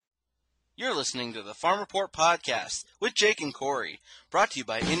You're listening to the Farm Report Podcast with Jake and Corey, brought to you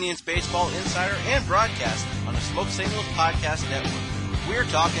by Indians Baseball Insider and broadcast on the Smoke Signals Podcast Network. We're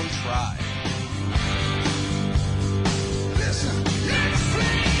talking Tribe. Listen, let's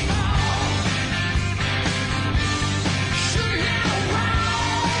play ball. Shoot it around.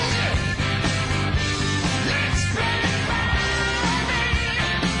 Let's play ball, baby.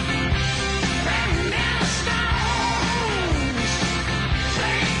 Bang down stones.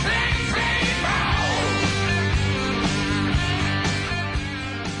 Play ball.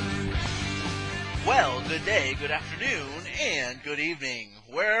 Well, good day, good afternoon, and good evening.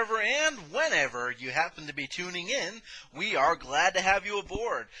 Wherever and whenever you happen to be tuning in, we are glad to have you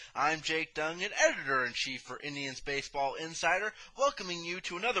aboard. I'm Jake Dungan, Editor-in-Chief for Indians Baseball Insider, welcoming you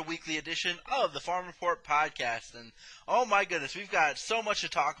to another weekly edition of the Farm Report Podcast. And oh my goodness, we've got so much to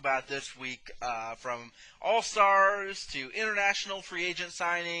talk about this week, from All-Stars to international free agent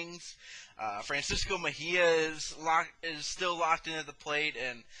signings. Francisco Mejia is still locked in at the plate,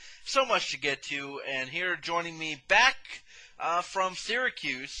 and so much to get to. And here joining me back from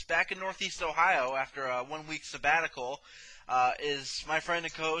Syracuse, back in Northeast Ohio after a 1-week sabbatical, is my friend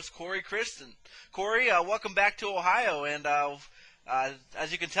and co-host Corey Kristen. Corey, welcome back to Ohio, and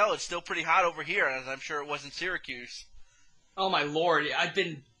as you can tell, it's still pretty hot over here, as I'm sure it was in Syracuse. Oh my lord, I've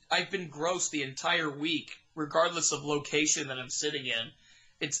been gross the entire week, regardless of location that I'm sitting in.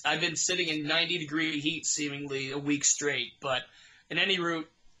 I've been sitting in 90-degree heat seemingly a week straight, but in any route,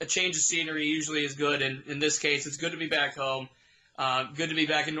 a change of scenery usually is good, and in this case, it's good to be back home. Good to be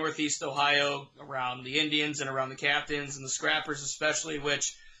back in Northeast Ohio, around the Indians and around the captains and the Scrappers especially,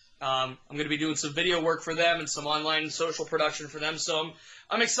 which I'm going to be doing some video work for them and some online social production for them. So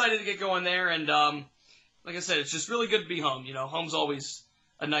I'm excited to get going there, and like I said, it's just really good to be home. You know, home's always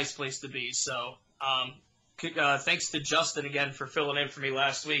a nice place to be. So thanks to Justin again for filling in for me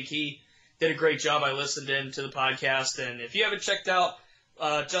last week. He did a great job. I listened in to the podcast, and if you haven't checked out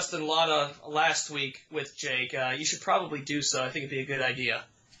Justin Lotta last week with Jake, you should probably do so. I think it'd be a good idea.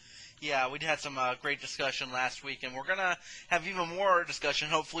 Yeah, we had some great discussion last week, and we're going to have even more discussion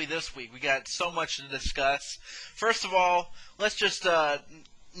hopefully this week. We got so much to discuss. First of all, let's just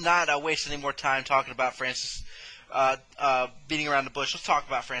not waste any more time talking about beating around the bush. Let's talk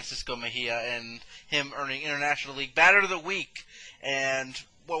about Francisco Mejia and him earning International League Batter of the Week, and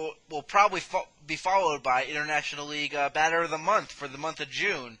will probably be followed by International League Batter of the Month for the month of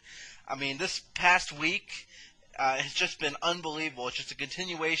June. I mean, this past week has just been unbelievable. It's just a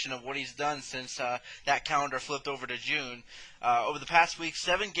continuation of what he's done since that calendar flipped over to June. Over the past week,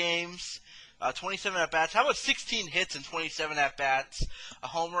 7 games, 27 at-bats. How about 16 hits and 27 at-bats? A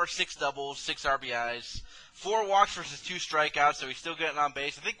homer, 6 doubles, 6 RBIs. 4 walks versus 2 strikeouts, so he's still getting on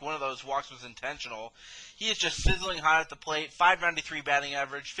base. I think one of those walks was intentional. He is just sizzling hot at the plate. 593 batting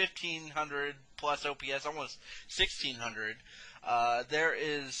average, 1,500 plus OPS, almost 1,600. There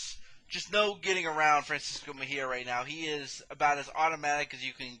is just no getting around Francisco Mejia right now. He is about as automatic as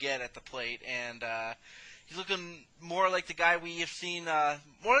you can get at the plate, and he's looking more like the guy we have seen,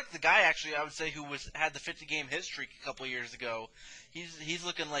 more like the guy actually I would say who had the 50-game hit streak a couple of years ago. He's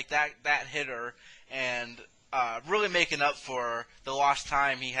looking like that hitter, and really making up for the lost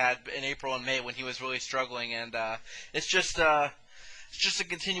time he had in April and May when he was really struggling. And it's just a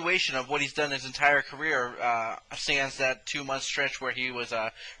continuation of what he's done his entire career, sans that 2-month stretch where he was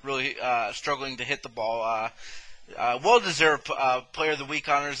really struggling to hit the ball. Well-deserved Player of the Week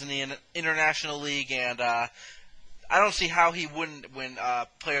honors in the International League, and I don't see how he wouldn't win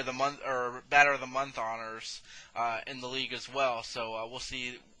Player of the Month or Batter of the Month honors in the league as well. So we'll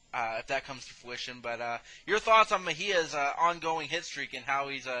see if that comes to fruition. But your thoughts on Mejia's ongoing hit streak and how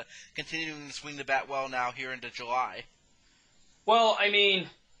he's continuing to swing the bat well now here into July? Well, I mean,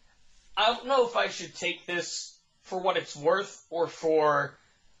 I don't know if I should take this for what it's worth or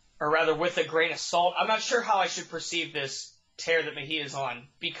rather with a grain of salt. I'm not sure how I should perceive this tear that Mejia's on,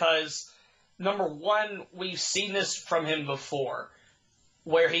 because number one, we've seen this from him before,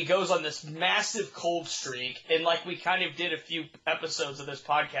 where he goes on this massive cold streak, and like we kind of did a few episodes of this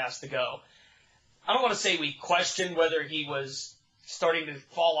podcast ago, I don't want to say we questioned whether he was starting to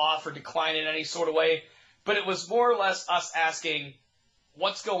fall off or decline in any sort of way, but it was more or less us asking,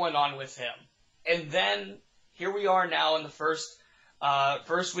 what's going on with him? And then here we are now in the first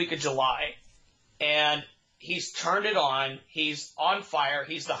week of July, and he's turned it on. He's on fire.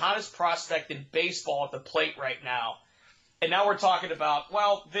 He's the hottest prospect in baseball at the plate right now. And now we're talking about,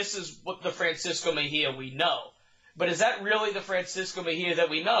 well, this is what the Francisco Mejia we know. But is that really the Francisco Mejia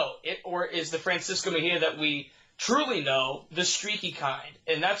that we know? Or is the Francisco Mejia that we truly know the streaky kind?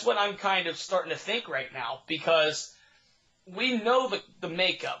 And that's what I'm kind of starting to think right now, because we know the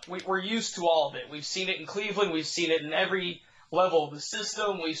makeup. We're used to all of it. We've seen it in Cleveland. We've seen it in every level of the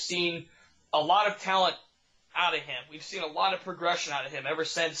system. We've seen a lot of talent out of him. We've seen a lot of progression out of him ever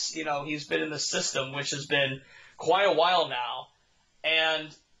since, he's been in the system, which has been quite a while now. And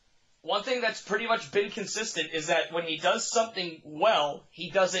one thing that's pretty much been consistent is that when he does something well, he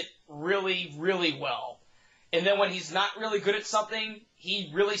does it really, really well. And then when he's not really good at something,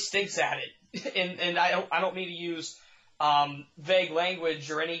 he really stinks at it. And I don't mean to use vague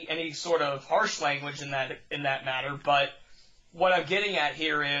language or any sort of harsh language in that matter, but what I'm getting at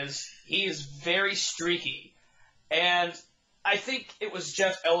here is he is very streaky. And I think it was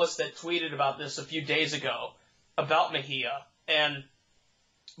Jeff Ellis that tweeted about this a few days ago about Mejia. And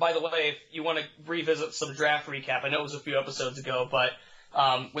by the way, if you want to revisit some draft recap, I know it was a few episodes ago, but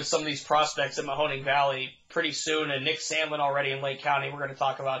with some of these prospects in Mahoning Valley pretty soon, and Nick Sandlin already in Lake County, we're going to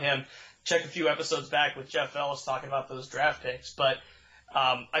talk about him. Check a few episodes back with Jeff Ellis talking about those draft picks. But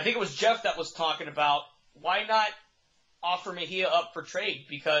I think it was Jeff that was talking about why not offer Mejia up for trade,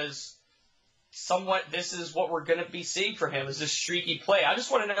 because somewhat this is what we're going to be seeing from him, is this streaky play. I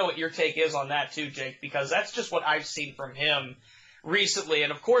just want to know what your take is on that too, Jake, because that's just what I've seen from him recently.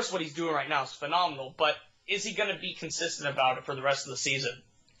 And of course what he's doing right now is phenomenal, but is he going to be consistent about it for the rest of the season?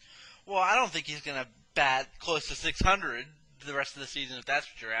 Well, I don't think he's going to bat close to 600 the rest of the season, if that's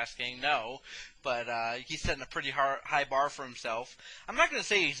what you're asking. No, but he's setting a pretty high bar for himself. I'm not going to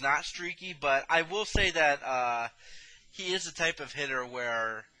say he's not streaky, but I will say that he is the type of hitter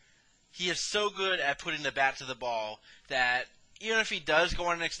where he is so good at putting the bat to the ball that even if he does go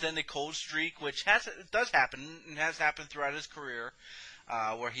on an extended cold streak, which does happen and has happened throughout his career,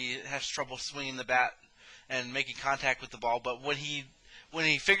 where he has trouble swinging the bat and making contact with the ball, but when he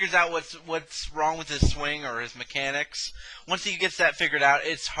figures out what's wrong with his swing or his mechanics, once he gets that figured out,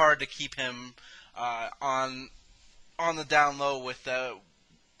 it's hard to keep him on the down low with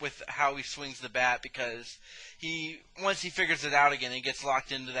how he swings the bat, because once he figures it out again, he gets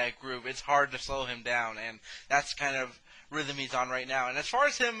locked into that groove. It's hard to slow him down, and that's kind of rhythm he's on right now. And as far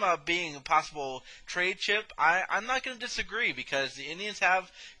as him being a possible trade chip, I'm not going to disagree, because the Indians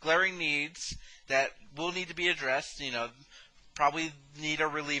have glaring needs that will need to be addressed. Probably need a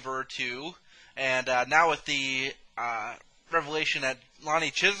reliever or two, and now with the revelation that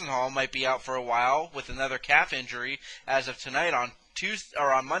Lonnie Chisenhall might be out for a while with another calf injury as of tonight on Tuesday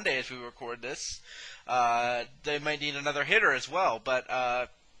or on Monday as we record this, they might need another hitter as well. But I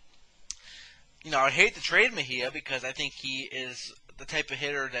hate to trade Mejia, because I think he is the type of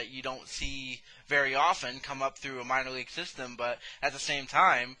hitter that you don't see very often come up through a minor league system. But at the same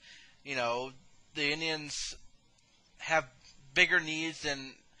time, the Indians have bigger needs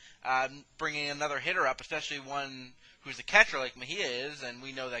than bringing another hitter up, especially one who's a catcher like Mejia is, and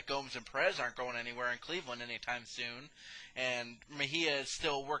we know that Gomes and Perez aren't going anywhere in Cleveland anytime soon, and Mejia is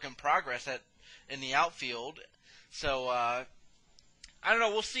still a work in progress in the outfield. So I don't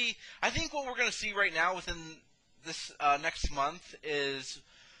know. We'll see. I think what we're going to see right now within this next month is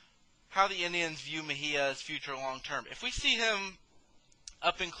how the Indians view Mejia's future long term. If we see him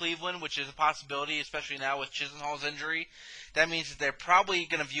up in Cleveland, which is a possibility, especially now with Chisenhall's injury, that means that they're probably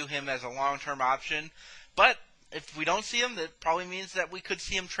going to view him as a long-term option. But if we don't see him, that probably means that we could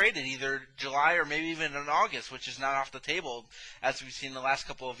see him traded either July or maybe even in August, which is not off the table as we've seen the last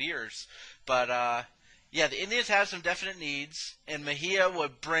couple of years. But, the Indians have some definite needs, and Mejia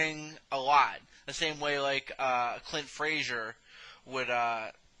would bring a lot, the same way like Clint Frazier would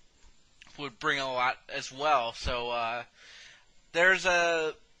bring a lot as well. So he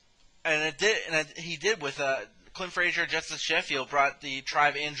did with Clint Frazier. Justice Sheffield brought the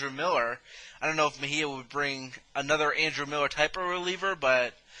tribe Andrew Miller. I don't know if Mejia would bring another Andrew Miller type of reliever,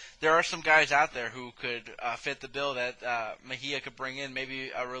 but there are some guys out there who could fit the bill that Mejia could bring in. Maybe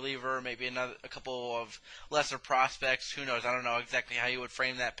a reliever, maybe a couple of lesser prospects. Who knows? I don't know exactly how you would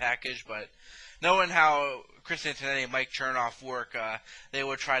frame that package, but knowing how Chris Antonetti and Mike Chernoff work, they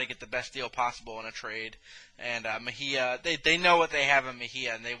would try to get the best deal possible in a trade. And Mejia, they know what they have in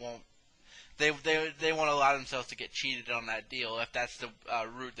Mejia, and they won't allow themselves to get cheated on that deal if that's the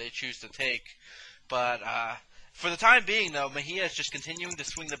route they choose to take. But for the time being, though, Mejia is just continuing to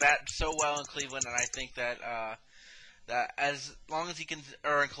swing the bat so well in Cleveland, and I think that as long as he can,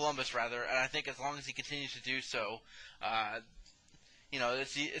 or in Columbus rather, and I think as long as he continues to do so,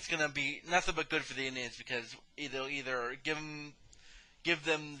 it's going to be nothing but good for the Indians, because either give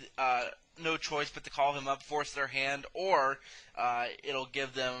them no choice but to call him up, force their hand, or it'll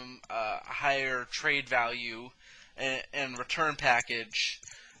give them a higher trade value and return package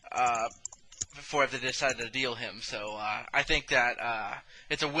before they decide to deal him. So I think that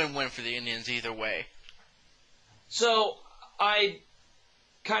it's a win-win for the Indians either way. So I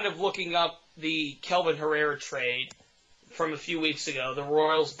kind of looking up the Kelvin Herrera trade from a few weeks ago. The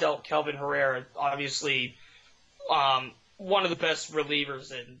Royals dealt Kelvin Herrera, obviously one of the best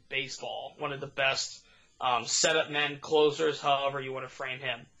relievers in baseball, one of the best setup men, closers, however you want to frame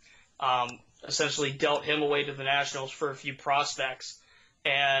him. Essentially dealt him away to the Nationals for a few prospects,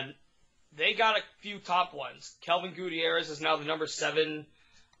 and they got a few top ones. Kelvin Gutierrez is now the number 7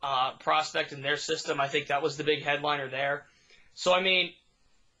 prospect in their system. I think that was the big headliner there. So, I mean,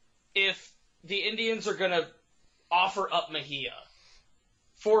 if the Indians are going to offer up Mejia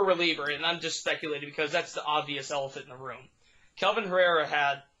for a reliever, and I'm just speculating because that's the obvious elephant in the room. Kelvin Herrera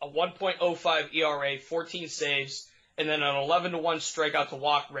had a 1.05 ERA, 14 saves, and then an 11-1 strikeout to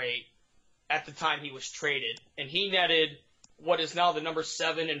walk rate at the time he was traded. And he netted what is now the number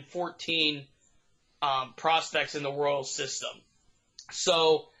 7 and 14 prospects in the Royals system.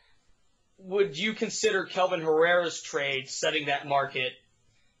 So would you consider Kelvin Herrera's trade setting that market?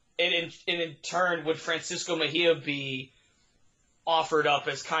 And in turn, would Francisco Mejia be offered up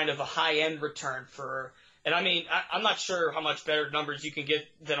as kind of a high-end return for – and I mean, I'm not sure how much better numbers you can get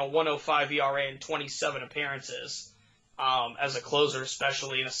than a 105 ERA and 27 appearances as a closer,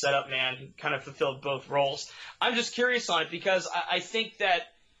 especially in a setup man who kind of fulfilled both roles. I'm just curious on it because I think that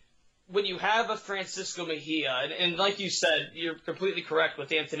when you have a Francisco Mejia, and like you said, you're completely correct with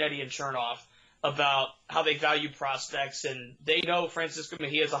Antonetti and Chernoff about how they value prospects, and they know Francisco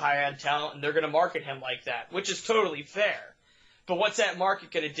Mejia is a high-end talent, and they're going to market him like that, which is totally fair. But what's that market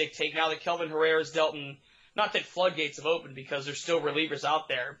going to dictate now that Kelvin Herrera's dealt in – not that floodgates have opened because there's still relievers out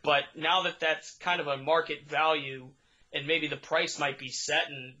there, but now that that's kind of a market value and maybe the price might be set,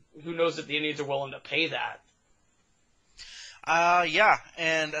 and who knows if the Indians are willing to pay that. Yeah,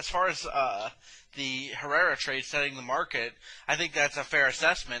 and as far as the Herrera trade setting the market, I think that's a fair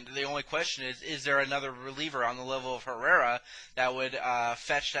assessment. The only question is there another reliever on the level of Herrera that would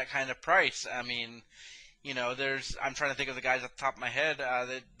fetch that kind of price? I mean, you know, I'm trying to think of the guys at the top of my head.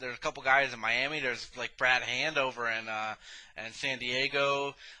 There's a couple guys in Miami. There's like Brad Hand over in San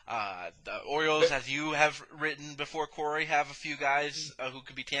Diego. The Orioles, as you have written before, Corey, have a few guys who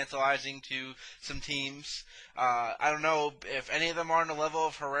could be tantalizing to some teams. I don't know if any of them are on the level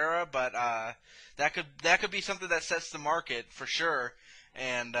of Herrera, but that could be something that sets the market for sure.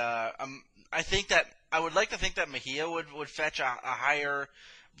 And I would like to think that Mejia would fetch a higher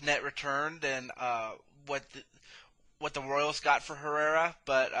net return than what the Royals got for Herrera,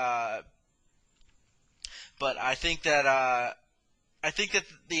 but I think that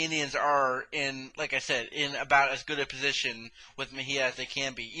the Indians are in, like I said, in about as good a position with Mejia as they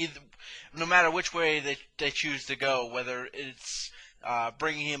can be. No matter which way they choose to go, whether it's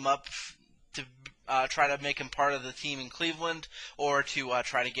bringing him up to try to make him part of the team in Cleveland, or to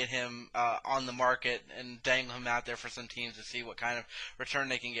try to get him on the market and dangle him out there for some teams to see what kind of return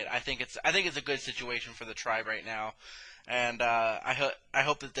they can get. I think it's a good situation for the Tribe right now, and I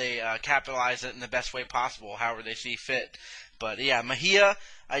hope that they capitalize it in the best way possible, however they see fit. But yeah, Mejia,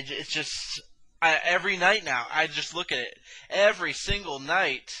 every night now I just look at it every single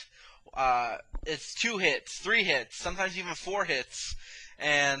night. It's 2 hits, 3 hits, sometimes even 4 hits,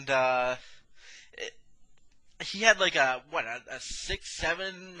 and he had like a 6,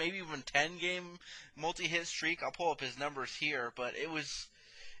 7, maybe even 10 game multi-hit streak. I'll pull up his numbers here, but it was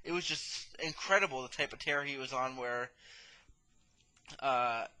just incredible the type of tear he was on. Where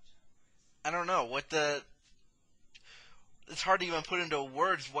I don't know it's hard to even put into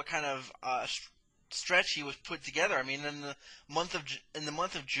words what kind of stretch he was put together. I mean, in the month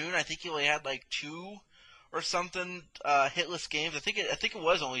of June, I think he only had like 2 or something hitless games. I think it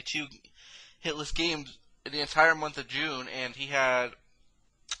was only 2 hitless games in the entire month of June, and he had,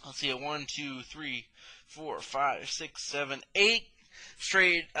 let's see, 1, 2, 3, 4, 5, 6, 7, 8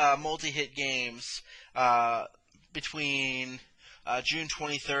 straight multi-hit games between June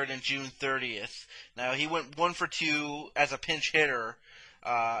 23rd and June 30th. Now, he went 1 for 2 as a pinch hitter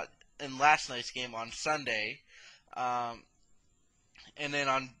in last night's game on Sunday, and then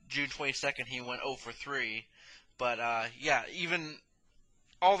on June 22nd he went 0 for 3. But yeah, even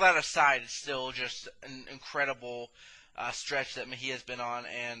all that aside, it's still just an incredible stretch that Mejia's been on,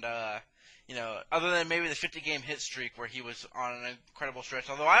 and other than maybe the 50-game hit streak where he was on an incredible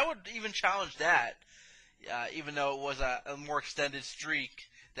stretch, although I would even challenge that, even though it was a more extended streak,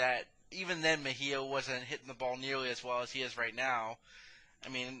 that even then Mejia wasn't hitting the ball nearly as well as he is right now. I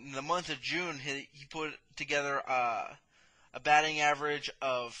mean, in the month of June, he put together a batting average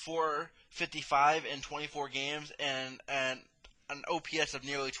of .455 in 24 games and an OPS of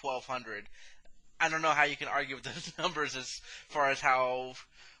nearly 1,200. I don't know how you can argue with those numbers as far as how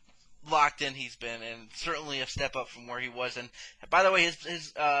locked in he's been, and certainly a step up from where he was. And by the way,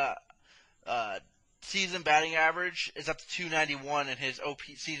 his season batting average is up to 291, and his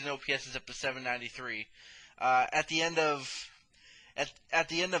season OPS is up to 793. At the end of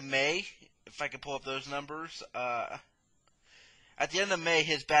May, if I can pull up those numbers, at the end of May,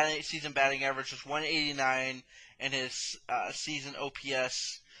 his season batting average was 189, and his season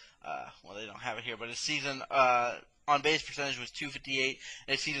OPS, well, they don't have it here, but his season on base percentage was 258,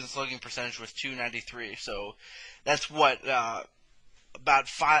 and his season slugging percentage was 293. So that's about a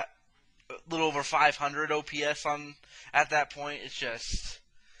little over 500 OPS at that point. It's just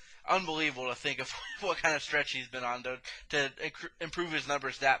unbelievable to think of what kind of stretch he's been on to improve his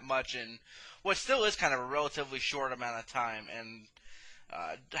numbers that much in what still is kind of a relatively short amount of time. And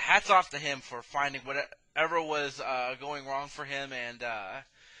hats off to him for finding whatever was going wrong for him and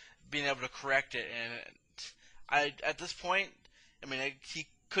being able to correct it. And at this point, I mean, he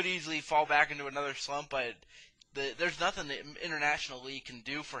could easily fall back into another slump, but there's nothing the International League can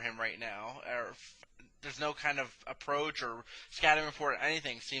do for him right now. There's no kind of approach or scouting report or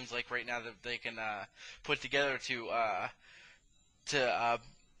anything, seems like right now, that they can put together to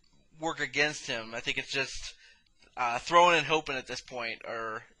work against him. I think it's just throwing and hoping at this point,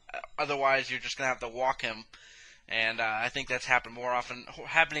 or otherwise you're just going to have to walk him. And I think that's happening more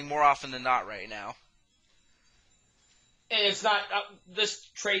often than not right now. And it's not this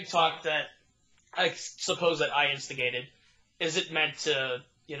trade talk that I suppose that I instigated. Is it meant to,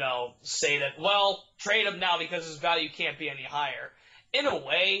 say that, well, trade him now because his value can't be any higher? In a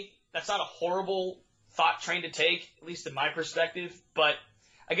way, that's not a horrible thought train to take, at least in my perspective. But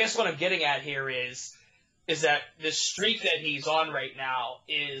I guess what I'm getting at here is that this streak that he's on right now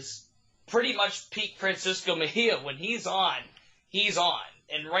is pretty much peak Francisco Mejia. When he's on, he's on.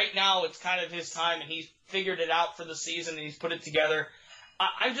 And right now it's kind of his time, and he's figured it out for the season, and he's put it together.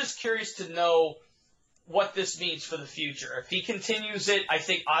 I'm just curious to know what this means for the future. If he continues it, I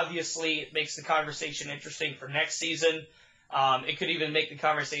think obviously it makes the conversation interesting for next season. It could even make the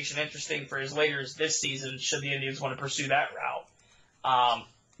conversation interesting for as later as this season, should the Indians want to pursue that route.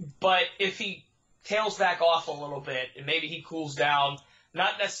 But if he tails back off a little bit, and maybe he cools down,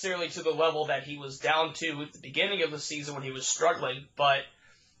 not necessarily to the level that he was down to at the beginning of the season when he was struggling, but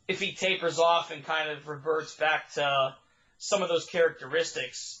if he tapers off and kind of reverts back to some of those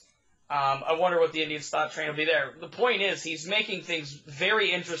characteristics, I wonder what the Indians' thought train will be there. The point is, he's making things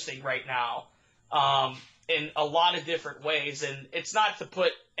very interesting right now in a lot of different ways, and it's not to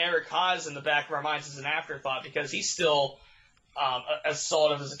put Eric Haas in the back of our minds as an afterthought, because he's still as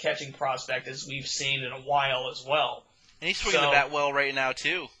solid as a catching prospect as we've seen in a while as well. And he's swinging the bat well right now,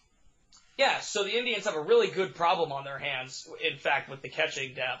 too. Yeah, so the Indians have a really good problem on their hands, in fact, with the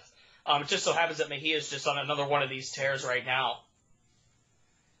catching depth. It just so happens that Mejia is just on another one of these tears right now.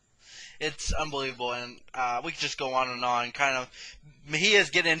 It's unbelievable, and we could just go on and on. Kind of, Mejia's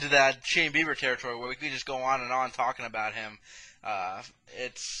getting into that Shane Bieber territory where we could just go on and on talking about him.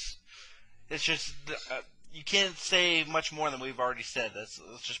 It's just you can't say much more than we've already said. Let's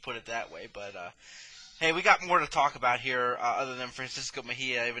just put it that way. But hey, we got more to talk about here other than Francisco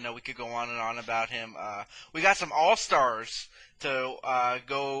Mejia, even though we could go on and on about him. We got some All-Stars to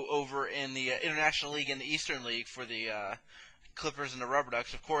go over in the International League and the Eastern League for the Clippers and the Rubber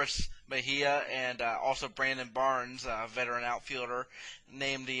Ducks. Of course, Mejia and also Brandon Barnes, veteran outfielder,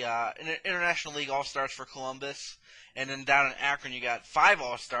 named the International League All-Stars for Columbus. And then down in Akron, you got 5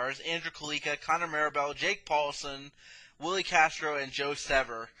 All-Stars: Andrew Kalika, Connor Marabell, Jake Paulson, Willie Castro, and Joe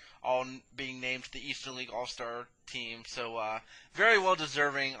Sever, all being named to the Eastern League All-Star team. So very well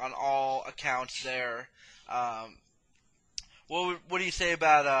deserving on all accounts there. What do you say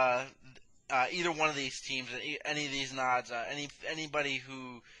about either one of these teams, any of these nods, anybody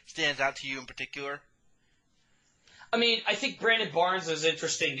who stands out to you in particular? I mean, I think Brandon Barnes is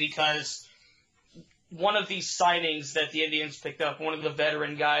interesting because one of these signings that the Indians picked up, one of the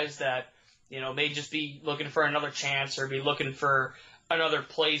veteran guys that, may just be looking for another chance or be looking for another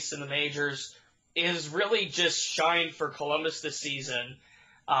place in the majors, is really just shined for Columbus this season.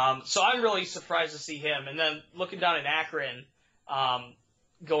 So I'm really surprised to see him. And then looking down at Akron,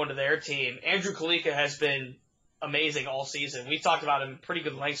 going to their team, Andrew Kalika has been amazing all season. We've talked about him pretty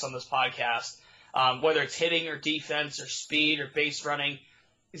good lengths on this podcast, whether it's hitting or defense or speed or base running.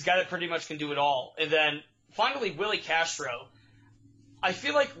 He's got it, pretty much can do it all. And then finally, Willie Castro. I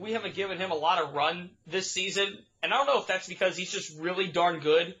feel like we haven't given him a lot of run this season, and I don't know if that's because he's just really darn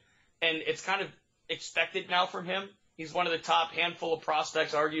good, and it's kind of expected now from him. He's one of the top handful of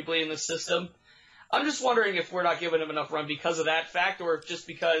prospects, arguably, in the system. I'm just wondering if we're not giving him enough run because of that fact, or if just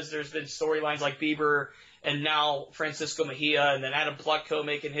because there's been storylines like Bieber and now Francisco Mejia, and then Adam Plutko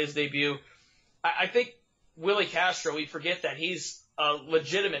making his debut. I think Willie Castro, we forget that he's a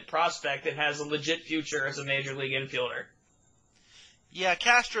legitimate prospect and has a legit future as a major league infielder. Yeah,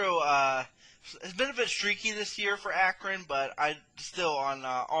 Castro has been a bit streaky this year for Akron, but I still, on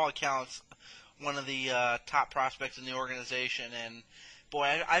all accounts, one of the top prospects in the organization. And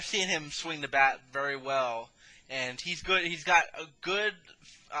boy, I've seen him swing the bat very well, and he's good. He's got a good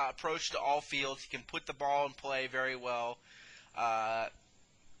approach to all fields. He can put the ball in play very well.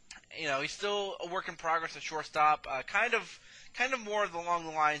 He's still a work in progress at shortstop. Kind of more along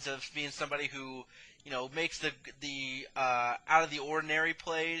the lines of being somebody who, makes the out of the ordinary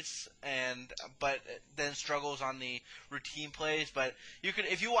plays, but then struggles on the routine plays. But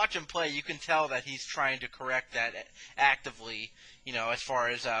if you watch him play, you can tell that he's trying to correct that actively. As far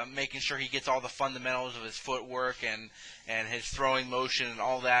as making sure he gets all the fundamentals of his footwork and his throwing motion and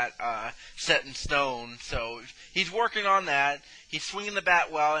all that set in stone. So he's working on that. He's swinging the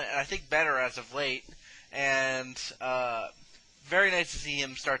bat well, and I think better as of late. And very nice to see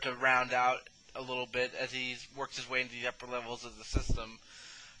him start to round out a little bit as he works his way into the upper levels of the system.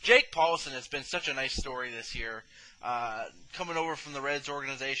 Jake Paulson has been such a nice story this year, coming over from the Reds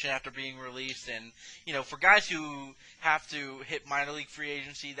organization after being released. And, for guys who have to hit minor league free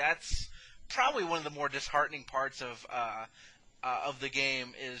agency, that's probably one of the more disheartening parts of the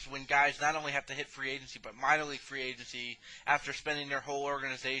game, is when guys not only have to hit free agency, but minor league free agency after spending their whole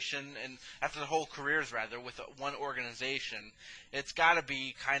organization, and after the whole careers, rather, with one organization. It's got to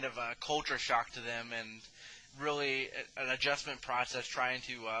be kind of a culture shock to them, and really an adjustment process trying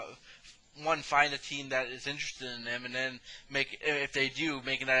to, find a team that is interested in them, and then if they do,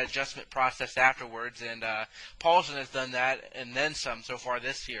 making that adjustment process afterwards. And Paulson has done that, and then some so far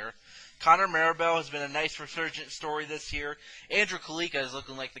this year. Connor Maribel has been a nice resurgent story this year. Andrew Kalika is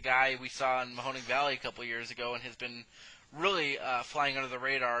looking like the guy we saw in Mahoning Valley a couple years ago, and has been really flying under the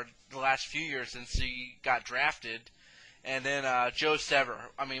radar the last few years since he got drafted. And then Joe Sever.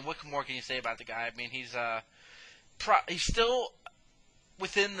 I mean, what more can you say about the guy? I mean, he's still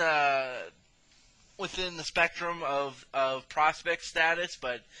within the spectrum of prospect status,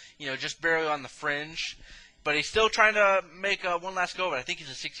 but just barely on the fringe. But he's still trying to make one last go of it. I think he's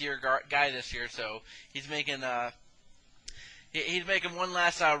a 6-year guy this year, so he's making one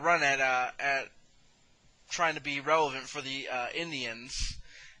last run at trying to be relevant for the Indians,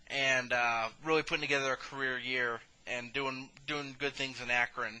 and really putting together a career year and doing good things in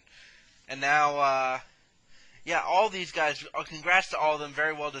Akron. And now, all these guys. Congrats to all of them,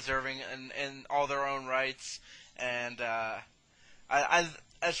 very well deserving in all their own rights. And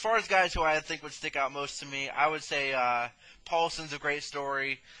as far as guys who I think would stick out most to me, I would say Paulson's a great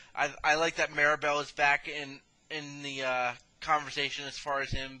story. I like that Maribel is back in the conversation as far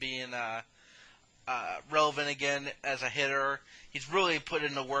as him being relevant again as a hitter. He's really put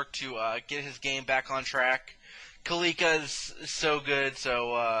in the work to get his game back on track. Kalika is so good,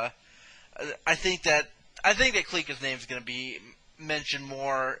 so I think that Kalika's name is going to be mentioned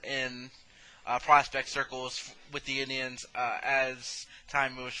more in prospect circles with the Indians as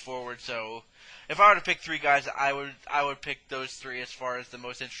time moves forward. So if I were to pick three guys, I would pick those three as far as the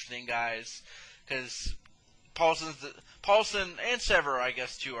most interesting guys, because Paulson and Sever, I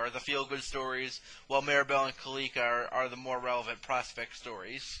guess, too, are the feel-good stories, while Maribel and Kalika are the more relevant prospect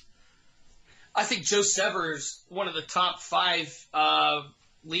stories. I think Joe Sever's one of the top 5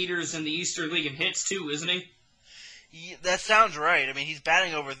 leaders in the Eastern League in hits, too, isn't he? Yeah, that sounds right. I mean, he's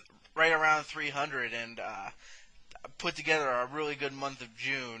batting over right around 300 and put together a really good month of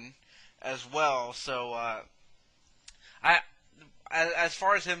June as well. So, as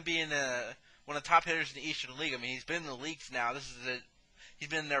far as him being one of the top hitters in the Eastern League, I mean, he's been in the leagues now. He's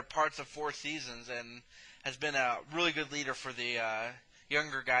been there parts of 4 seasons and has been a really good leader for the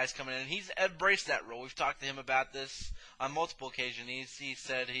younger guys coming in. He's embraced that role. We've talked to him about this on multiple occasions. He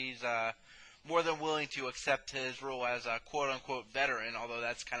said he's more than willing to accept his role as a quote-unquote veteran, although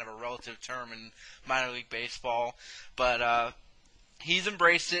that's kind of a relative term in minor league baseball. But he's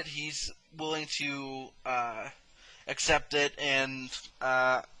embraced it. He's willing to accept it and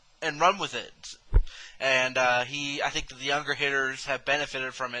run with it. And I think that the younger hitters have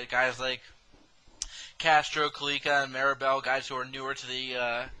benefited from it. Guys like Castro, Kalika, and Maribel, guys who are newer to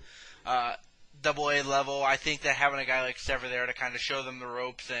the Double-A level. I think that having a guy like Sever there to kind of show them the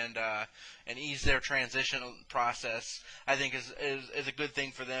ropes and ease their transition process, I think is a good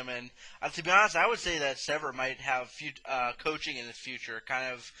thing for them. And to be honest, I would say that Sever might have coaching in his future,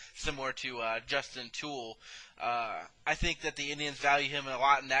 kind of similar to Justin Toole. I think that the Indians value him a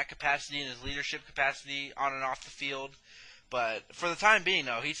lot in that capacity, in his leadership capacity on and off the field. But for the time being,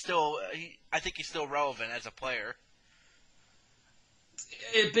 though, I think he's still relevant as a player.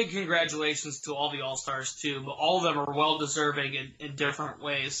 Big congratulations to all the All-Stars, too, but all of them are well-deserving in different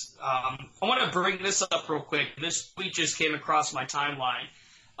ways. I want to bring this up real quick. This tweet just came across my timeline.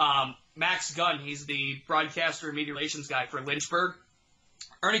 Max Gunn, he's the broadcaster and media relations guy for Lynchburg.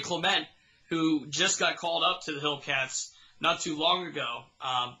 Ernie Clement, who just got called up to the Hillcats not too long ago,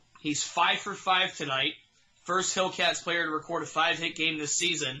 he's 5 for 5 tonight. First Hillcats player to record a 5-hit game this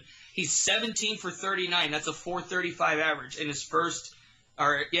season. He's 17 for 39. That's a .435 average in his first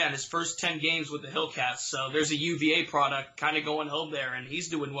 10 games with the Hillcats. So there's a UVA product kind of going home there, and he's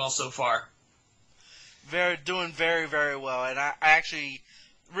doing well so far. Doing very, very well. And I actually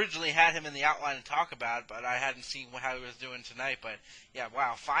originally had him in the outline to talk about, but I hadn't seen how he was doing tonight. But, yeah,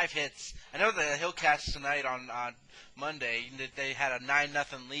 wow, 5 hits. I know the Hillcats tonight on Monday, they had a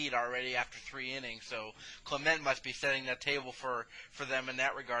 9-0 lead already after 3 innings. So Clement must be setting that table for them in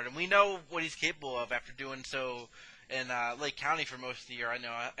that regard. And we know what he's capable of after doing so in Lake County for most of the year.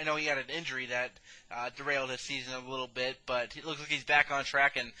 I know he had an injury that derailed his season a little bit, but it looks like he's back on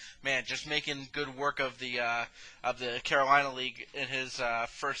track and, man, just making good work of the Carolina League in his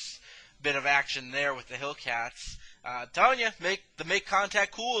first bit of action there with the Hillcats. Telling you, make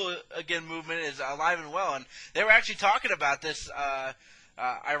contact cool again movement is alive and well, and they were actually talking about this,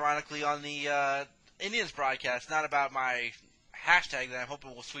 ironically, on the Indians broadcast, not about my hashtag that I'm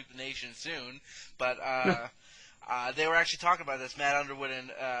hoping will sweep the nation soon, but they were actually talking about this. Matt Underwood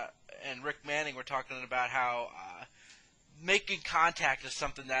and Rick Manning were talking about how making contact is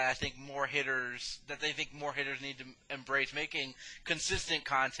something that I think they think more hitters need to embrace. Making consistent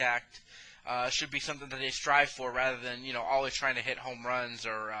contact should be something that they strive for, rather than always trying to hit home runs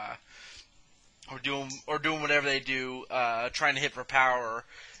or doing whatever they do, trying to hit for power,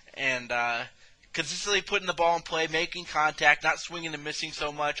 and consistently putting the ball in play, making contact, not swinging and missing so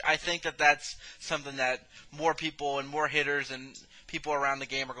much. I think that that's something that more people and more hitters and people around the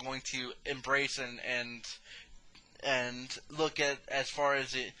game are going to embrace and look at, as far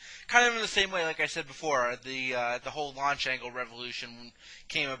as it, kind of in the same way, like I said before, the whole launch angle revolution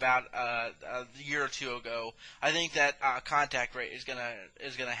came about a year or two ago. I think that contact rate is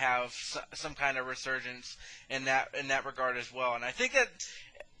gonna have some kind of resurgence in that regard as well, and I think that.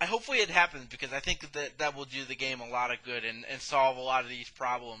 Hopefully it happens, because I think that will do the game a lot of good and solve a lot of these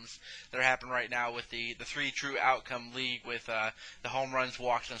problems that are happening right now with the 3 true outcome league with the home runs,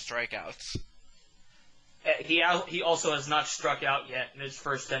 walks, and strikeouts. He also has not struck out yet in his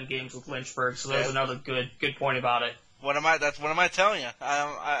first 10 games with Lynchburg, so there's another good point about it. What am I telling you?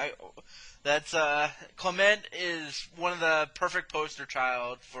 That's Clement is one of the perfect poster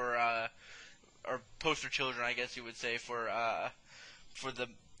child for or poster children, I guess you would say, for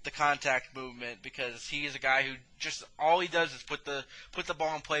the contact movement, because he is a guy who just all he does is put the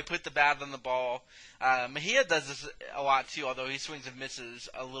ball in play, put the bat on the ball. Mejia does this a lot too, although he swings and misses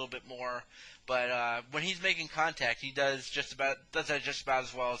a little bit more. But when he's making contact, he does that just about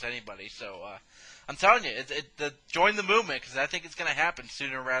as well as anybody. So I'm telling you, join the movement, because I think it's going to happen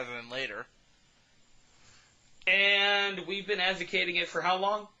sooner rather than later. And we've been advocating it for how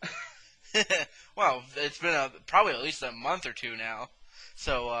long? Well, it's been probably at least a month or two now.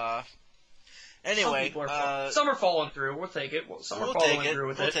 So, anyway. Some are following through. We'll take it. Some are following through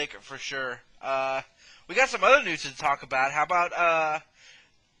with it. We'll take it for sure. We got some other news to talk about. How about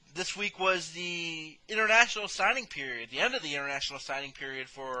this week was the international signing period, the end of the international signing period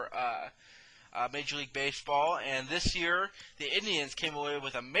for Major League Baseball. And this year, the Indians came away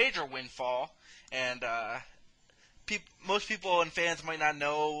with a major windfall. And most people and fans might not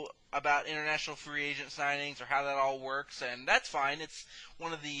know about international free agent signings or how that all works, and that's fine. It's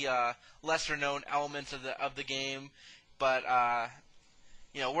one of the lesser known elements of the game, but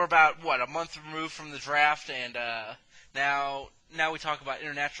we're about a month removed from the draft, and now we talk about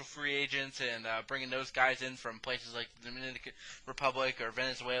international free agents and bringing those guys in from places like the Dominican Republic or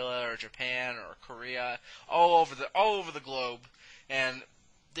Venezuela or Japan or Korea, all over the globe. And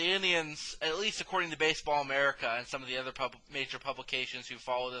the Indians, at least according to Baseball America and some of the other major publications who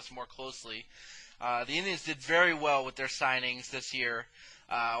follow this more closely, the Indians did very well with their signings this year.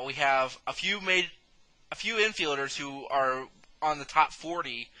 We have a few infielders who are on the top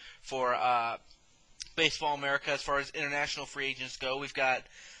 40 for Baseball America as far as international free agents go. We've got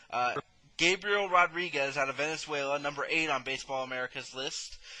Gabriel Rodriguez out of Venezuela, number 8 on Baseball America's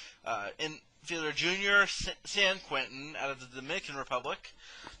list. Infielder Junior San Quentin out of the Dominican Republic.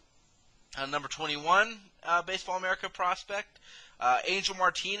 Number 21, Baseball America prospect. Angel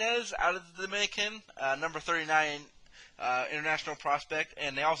Martinez out of the Dominican. Number 39, international prospect,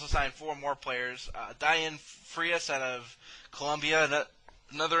 and they also signed 4 more players. Diane Frias out of Colombia,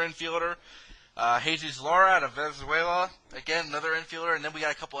 another infielder. Jesus Lara out of Venezuela, again, another infielder. And then we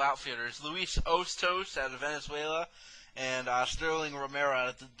got a couple outfielders. Luis Ostos out of Venezuela, and Sterling Romero out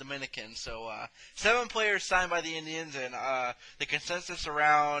of the Dominican. So 7 players signed by the Indians, and the consensus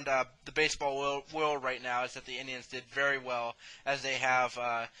around the baseball world right now is that the Indians did very well, as they have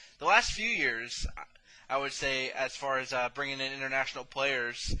the last few years, I would say, as far as bringing in international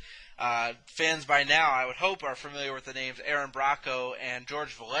players. Fans by now, I would hope, are familiar with the names Aaron Bracco and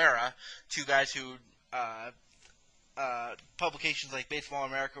George Valera, 2 guys who publications like Baseball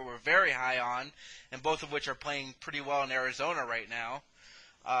America were very high on, and both of which are playing pretty well in Arizona right now.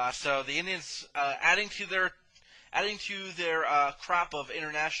 So the Indians adding to their crop of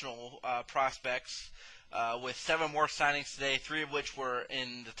international prospects. With 7 more signings today, 3 of which were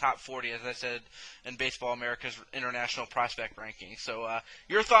in the top 40, as I said, in Baseball America's international prospect ranking. So,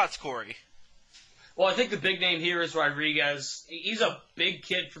 your thoughts, Corey? Well, I think the big name here is Rodriguez. He's a big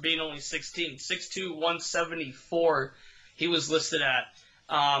kid for being only 16. 6'2", 174 he was listed at.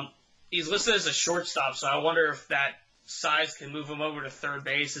 He's listed as a shortstop, so I wonder if that size can move him over to third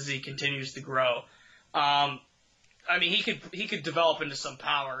base as he continues to grow. I mean, he could develop into some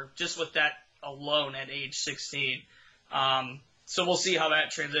power just with that alone at age 16. So we'll see how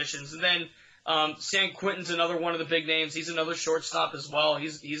that transitions. And then San Quinton's another one of the big names. He's another shortstop as well.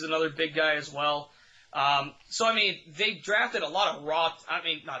 He's another big guy as well. So, I mean, they drafted a lot of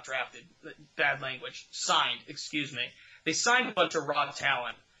not drafted, bad language, signed, excuse me. They signed a bunch of raw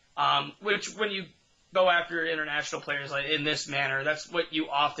talent, which when you go after international players like in this manner, that's what you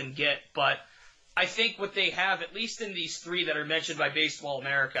often get. But I think what they have, at least in these 3 that are mentioned by Baseball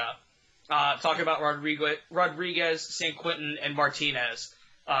America, talking about Rodriguez, San Quinton, and Martinez,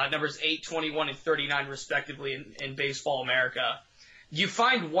 numbers 8, 21, and 39 respectively in Baseball America. You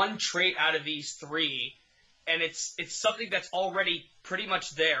find one trait out of these 3, and it's something that's already pretty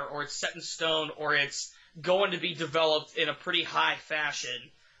much there, or it's set in stone, or it's going to be developed in a pretty high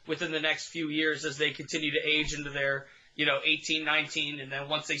fashion within the next few years as they continue to age into their 18, 19, and then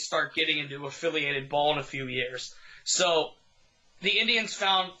once they start getting into affiliated ball in a few years. So the Indians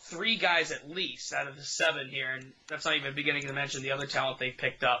found 3 guys at least out of the 7 here, and that's not even beginning to mention the other talent they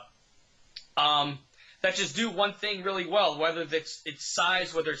picked up, that just do one thing really well, whether it's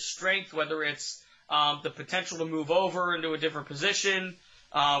size, whether it's strength, whether it's the potential to move over into a different position,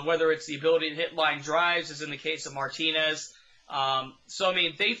 whether it's the ability to hit line drives, as in the case of Martinez. So, I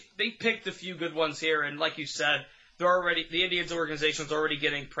mean, they picked a few good ones here, and like you said, the Indians organization's already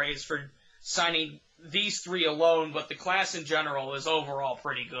getting praise for signing these 3 alone, but the class in general is overall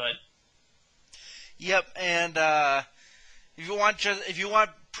pretty good. Yep, and if you want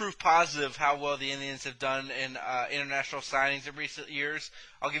proof positive how well the Indians have done in international signings in recent years,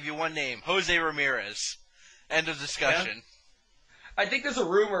 I'll give you one name: Jose Ramirez. End of discussion. Yeah. I think there's a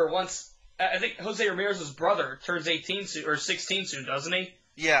rumor I think Jose Ramirez's brother turns 18 soon, or 16 soon, doesn't he?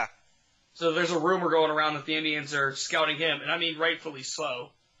 Yeah. So there's a rumor going around that the Indians are scouting him, and I mean rightfully so.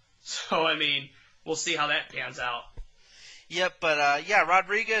 So, I mean, we'll see how that pans out. Yep, but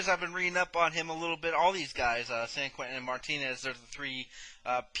Rodriguez, I've been reading up on him a little bit. All these guys, San Quinton and Martinez, they're the 3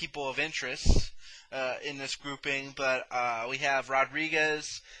 people of interest in this grouping. But we have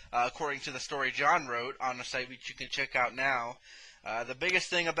Rodriguez, according to the story John wrote on the site, which you can check out now. The biggest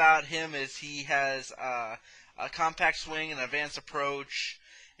thing about him is he has a compact swing and advanced approach.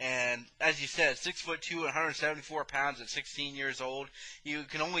 And as you said, 6'2", 174 pounds at 16 years old. You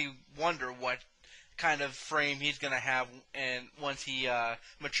can only wonder what kind of frame he's going to have, and once he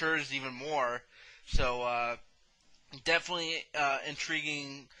matures even more. So definitely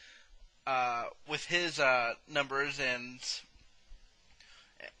intriguing with his numbers, and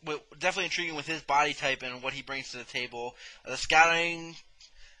definitely intriguing with his body type and what he brings to the table. The scouting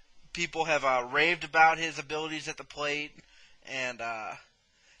people have raved about his abilities at the plate, and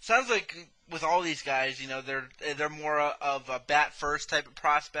sounds like with all these guys, they're more of a bat first type of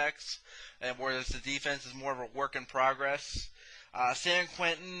prospects, and whereas the defense is more of a work in progress. San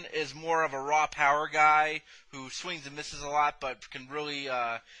Quinton is more of a raw power guy who swings and misses a lot, but can really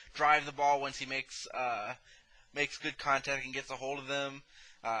drive the ball once he makes good contact and gets a hold of them.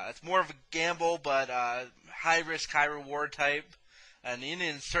 It's more of a gamble, but high risk, high reward type. And the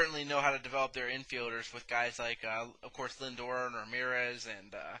Indians certainly know how to develop their infielders with guys like, of course, Lindor and Ramirez,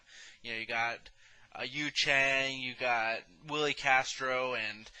 and you got Yu Chang, you got Willie Castro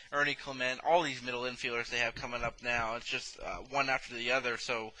and Ernie Clement, all these middle infielders they have coming up now. It's just one after the other.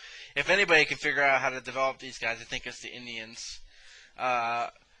 So if anybody can figure out how to develop these guys, I think it's the Indians.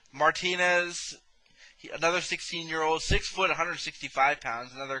 Martinez, Another 16-year-old, 6 foot, 165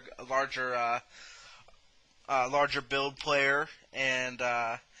 pounds, another larger build player, and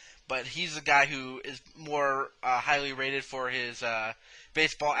but he's a guy who is more highly rated for his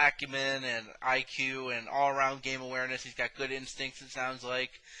baseball acumen and IQ and all-around game awareness. He's got good instincts. It sounds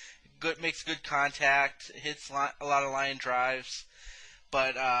like makes good contact, hits a lot of line drives,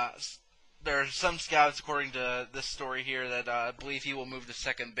 but there are some scouts, according to this story here, that believe he will move to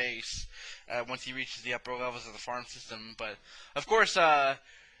second base once he reaches the upper levels of the farm system. But, of course,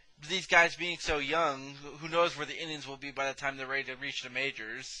 these guys being so young, who knows where the Indians will be by the time they're ready to reach the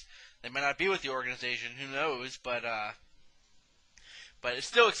majors. They might not be with the organization, who knows, but it's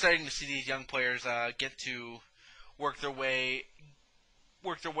still exciting to see these young players get to work their way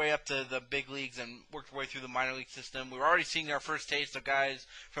up to the big leagues and work their way through the minor league system. We're already seeing our first taste of guys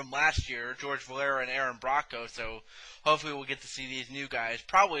from last year, George Valera and Aaron Bracco, so hopefully we'll get to see these new guys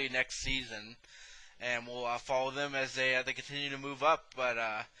probably next season, and we'll follow them as they continue to move up. But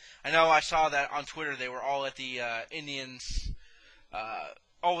I know I saw that on Twitter they were all at the Indians,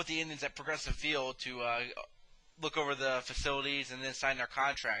 all with the Indians at Progressive Field to look over the facilities and then sign their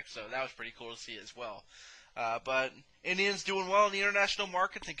contracts, so that was pretty cool to see as well. But Indians doing well in the international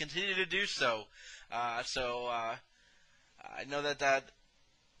markets and continue to do so. I know that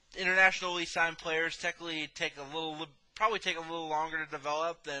internationally signed players technically probably take a little longer to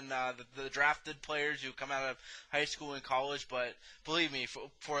develop than the drafted players who come out of high school and college. But believe me,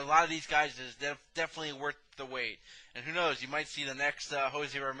 for a lot of these guys, it's definitely worth the wait. And who knows, you might see the next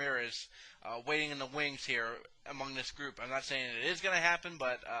Jose Ramirez waiting in the wings here among this group. I'm not saying it is going to happen,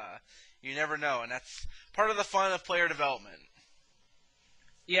 but you never know, and that's part of the fun of player development.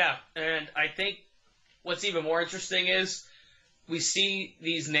 Yeah, and I think what's even more interesting is we see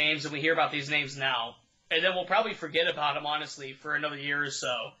these names and we hear about these names now, and then we'll probably forget about them, honestly, for another year or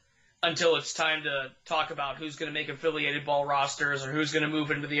so until it's time to talk about who's going to make affiliated ball rosters or who's going to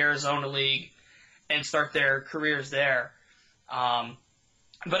move into the Arizona League and start their careers there.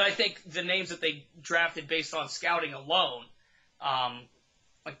 But I think the names that they drafted based on scouting alone,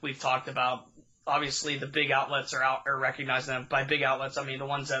 like we've talked about, obviously the big outlets are recognizing them. By big outlets, I mean the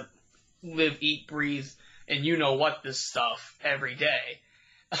ones that live, eat, breathe, and this stuff every day.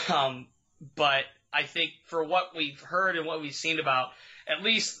 But I think for what we've heard and what we've seen about at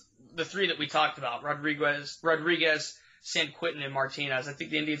least the three that we talked about, Rodriguez, San Quentin, and Martinez, I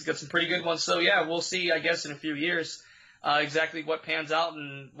think the Indians got some pretty good ones. So, yeah, we'll see, I guess, in a few years exactly what pans out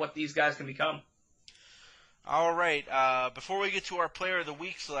and what these guys can become. All right. Before we get to our Player of the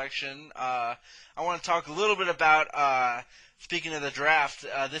Week selection, I want to talk a little bit about, speaking of the draft,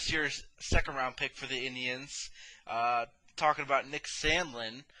 this year's second-round pick for the Indians, talking about Nick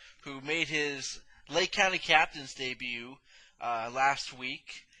Sandlin, who made his Lake County Captain's debut last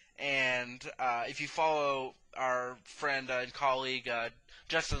week. And if you follow our friend and colleague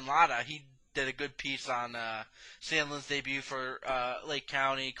Justin Latta, he did a good piece on Sandlin's debut for Lake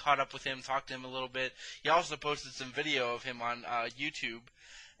County, caught up with him, talked to him a little bit. He also posted some video of him on YouTube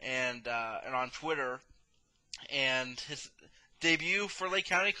and on Twitter. And his debut for Lake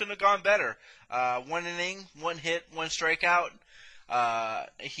County couldn't have gone better. 1 inning, 1 hit, 1 strikeout.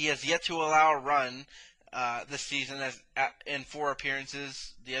 He has yet to allow a run this season in 4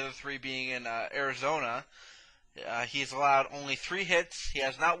 appearances, the other 3 being in Arizona. He has allowed only 3 hits. He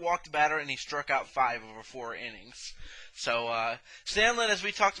has not walked a batter, and he struck out 5 over 4 innings. So Sandlin, as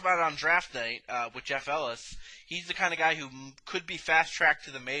we talked about on draft night with Jeff Ellis, he's the kind of guy who could be fast-tracked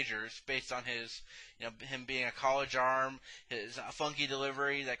to the majors based on his, him being a college arm, his funky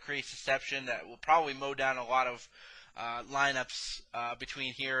delivery that creates deception that will probably mow down a lot of lineups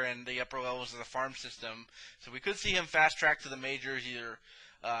between here and the upper levels of the farm system. So we could see him fast-tracked to the majors either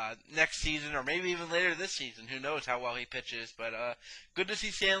next season or maybe even later this season. Who knows how well he pitches. But good to see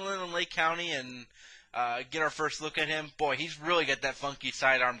Sandlin in Lake County and get our first look at him. Boy, he's really got that funky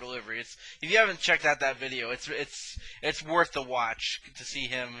sidearm delivery. If you haven't checked out that video, it's worth the watch to see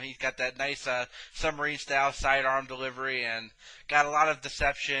him. He's got that nice submarine-style sidearm delivery and got a lot of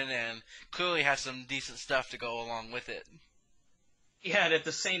deception and clearly has some decent stuff to go along with it. Yeah, and at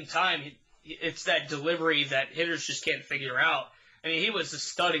the same time, it's that delivery that hitters just can't figure out. I mean, he was a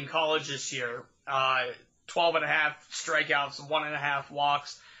stud in college this year. 12.5 strikeouts, 1.5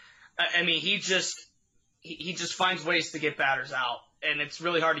 walks. I mean, he just finds ways to get batters out, and it's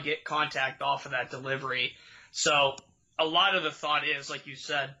really hard to get contact off of that delivery. So a lot of the thought is, like you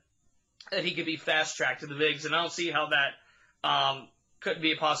said, that he could be fast-tracked to the bigs, and I don't see how that could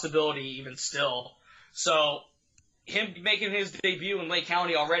be a possibility even still. So him making his debut in Lake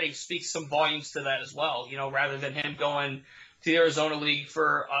County already speaks some volumes to that as well, rather than him going to the Arizona League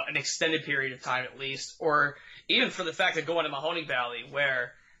for an extended period of time at least, or even for the fact of going to Mahoning Valley,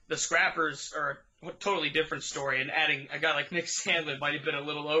 where the Scrappers are a totally different story, and adding a guy like Nick Sandlin might have been a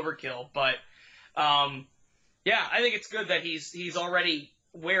little overkill. But yeah, I think it's good that he's already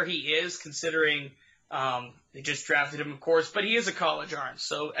where he is, considering they just drafted him, of course, but he is a college arm,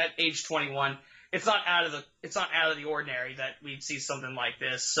 so at age 21, it's not out of the ordinary that we'd see something like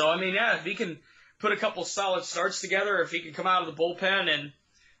this. So I mean, yeah, if he can put a couple solid starts together, if he can come out of the bullpen, and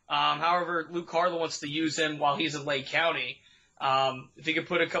however Luke Harlan wants to use him while he's in Lake County, if he can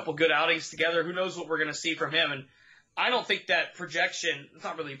put a couple good outings together, who knows what we're going to see from him. And I don't think that projection, it's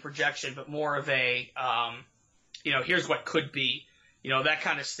not really a projection, but more of a, here's what could be, that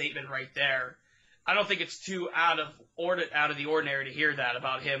kind of statement right there. I don't think it's too out of the ordinary to hear that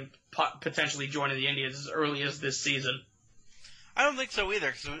about him potentially joining the Indians as early as this season. I don't think so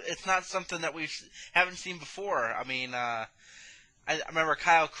either, because it's not something that we haven't seen before. I mean, I remember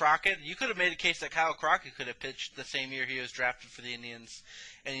Kyle Crockett. You could have made a case that Kyle Crockett could have pitched the same year he was drafted for the Indians.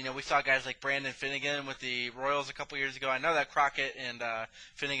 And, we saw guys like Brandon Finnegan with the Royals a couple years ago. I know that Crockett and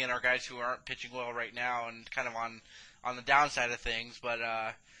Finnegan are guys who aren't pitching well right now and kind of on the downside of things, but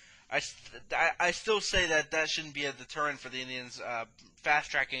I still say that shouldn't be a deterrent for the Indians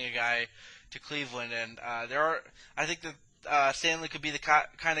fast-tracking a guy to Cleveland. And I think that Stanley could be the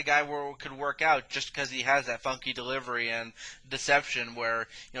kind of guy where it could work out just because he has that funky delivery and deception where,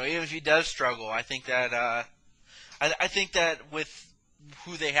 even if he does struggle, I think that I think that with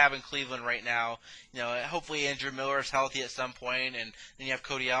who they have in Cleveland right now, hopefully Andrew Miller is healthy at some point, and then you have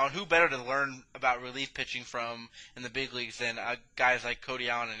Cody Allen. Who better to learn about relief pitching from in the big leagues than guys like Cody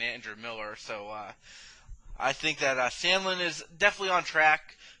Allen and Andrew Miller? So I think that Sandlin is definitely on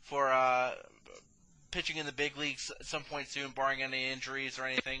track for pitching in the big leagues at some point soon, barring any injuries or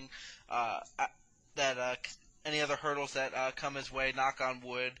anything any other hurdles that come his way. Knock on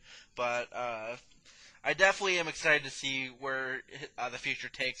wood, but. I definitely am excited to see where the future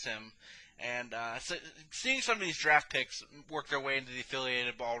takes him. And seeing some of these draft picks work their way into the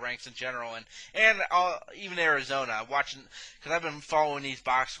affiliated ball ranks in general, and even Arizona, watching, because I've been following these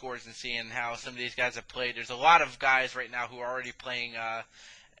box scores and seeing how some of these guys have played. There's a lot of guys right now who are already playing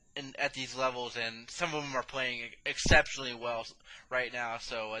at these levels, and some of them are playing exceptionally well right now.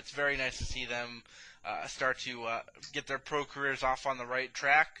 So it's very nice to see them start to get their pro careers off on the right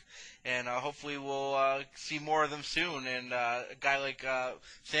track, and hopefully we'll see more of them soon. And a guy like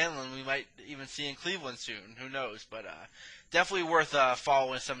Sandlin we might even see in Cleveland soon. Who knows? But definitely worth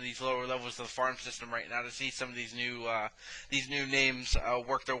following some of these lower levels of the farm system right now to see some of these new names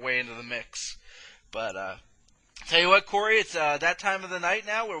work their way into the mix. But tell you what, Corey, it's that time of the night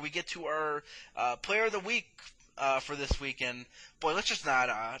now where we get to our Player of the Week for this weekend. Boy, let's just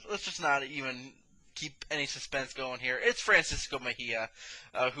not even keep any suspense going here. It's Francisco Mejia,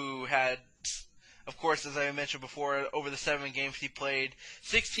 who had, of course, as I mentioned before, over the 7 games he played,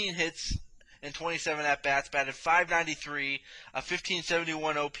 16 hits and 27 at-bats, batted .593, a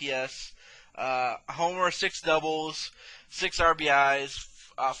 1571 OPS, a homer, 6 doubles, 6 RBIs,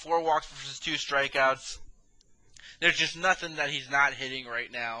 4 walks versus 2 strikeouts. There's just nothing that he's not hitting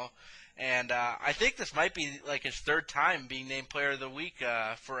right now. And I think this might be like his 3rd time being named Player of the Week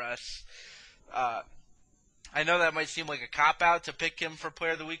for us. I know that might seem like a cop-out to pick him for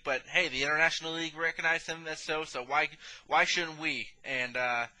Player of the Week, but hey, the International League recognized him as so why shouldn't we? And,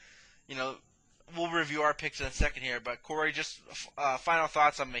 we'll review our picks in a second here, but Corey, just final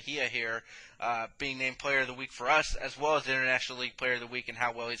thoughts on Mejia here, being named Player of the Week for us, as well as the International League Player of the Week and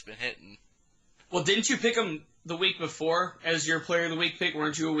how well he's been hitting. Well, didn't you pick him the week before as your Player of the Week pick?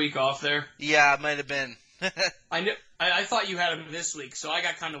 Weren't you a week off there? Yeah, it might have been. I thought you had him this week, so I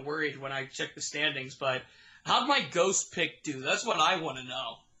got kind of worried when I checked the standings. But how'd my ghost pick do? That's what I want to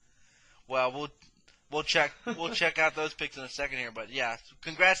know. Well, we'll check out those picks in a second here. But yeah,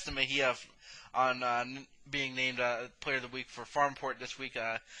 congrats to Mejia on being named Player of the Week for Farmport this week.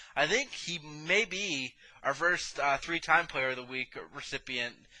 I think he may be our first 3-time Player of the Week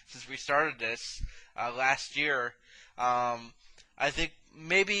recipient since we started this last year. I think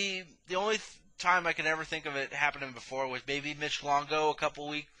maybe the only time I can ever think of it happening before was maybe Mitch Longo a couple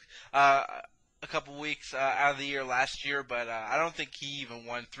weeks out of the year last year, but I don't think he even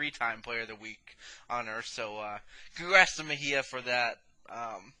won 3-time Player of the Week honor. So congrats to Mejia for that.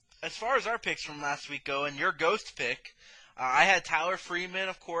 As far as our picks from last week go, and your ghost pick, I had Tyler Freeman,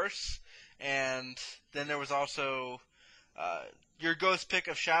 of course, and then there was also your ghost pick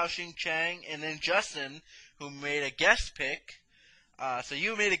of Xiaoxing Chang, and then Justin, who made a guest pick. So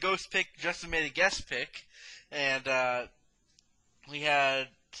you made a ghost pick, Justin made a guest pick, and we had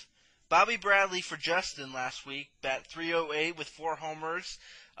Bobby Bradley for Justin last week, bat 308 with 4 homers,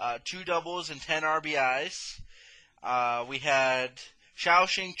 2 doubles, and 10 RBIs. We had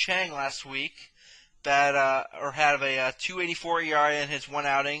Xiaoxing Cheng last week, had a 2.84 ERA in his one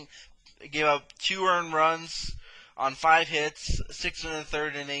outing, gave up 2 earned runs on 5 hits, 6 and a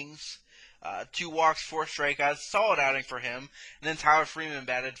third innings, 2 walks, 4 strikeouts, solid outing for him. And then Tyler Freeman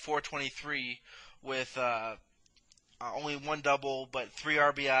batted 423 with only 1 double, but 3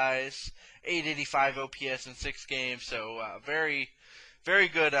 RBIs, 885 OPS in 6 games. So very, very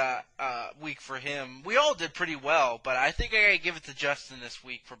good week for him. We all did pretty well, but I think I gotta give it to Justin this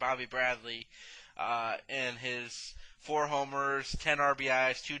week for Bobby Bradley and his 4 homers, 10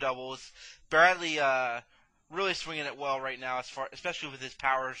 RBIs, 2 doubles. Bradley really swinging it well right now, especially with his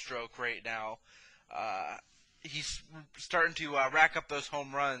power stroke right now. He's starting to rack up those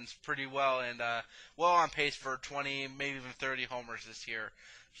home runs pretty well, and well on pace for 20, maybe even 30 homers this year.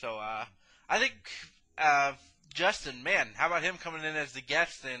 So I think Justin, man, how about him coming in as the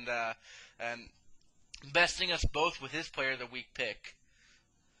guest and besting us both with his Player of the Week pick?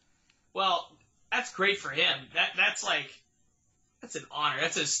 Well, that's great for him. That's an honor.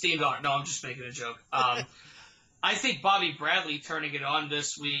 That's an esteemed honor. No, I'm just making a joke. I think Bobby Bradley turning it on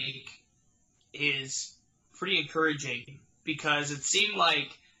this week is pretty encouraging because it seemed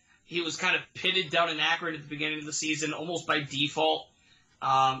like he was kind of pitted down in Akron at the beginning of the season almost by default.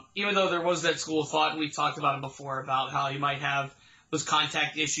 Even though there was that school of thought, and we've talked about it before, about how he might have those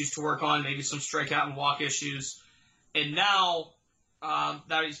contact issues to work on, maybe some strikeout and walk issues. And now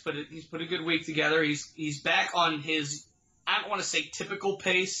that he's put a good week together, he's back on his, I don't want to say typical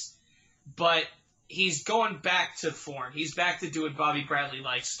pace, but he's going back to form. He's back to doing Bobby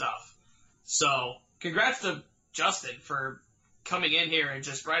Bradley-like stuff. So, congrats to Justin for coming in here and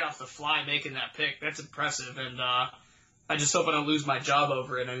just right off the fly making that pick. That's impressive, and I just hope I don't lose my job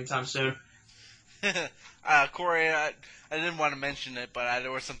over it anytime soon. Corey, I didn't want to mention it, but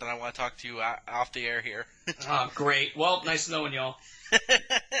there was something I want to talk to you off the air here. Oh, great. Well, nice knowing y'all.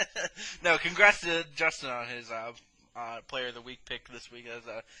 No, congrats to Justin on his Player of the Week pick this week. That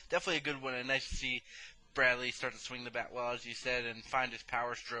was definitely a good one, and nice to see Bradley start to swing the bat well, as you said, and find his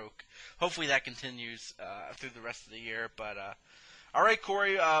power stroke. Hopefully that continues through the rest of the year. But all right,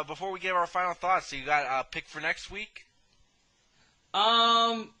 Corey, before we give our final thoughts, so you got a pick for next week?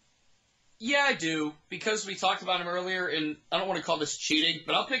 Yeah, I do, because we talked about him earlier, and I don't want to call this cheating,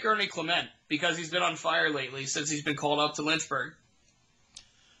 but I'll pick Ernie Clement, because he's been on fire lately since he's been called up to Lynchburg.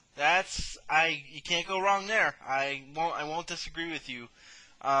 You can't go wrong there. I won't disagree with you.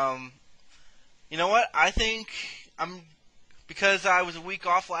 You know what? I think because I was a week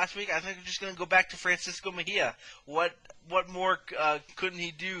off last week, I think I'm just going to go back to Francisco Mejia. What more couldn't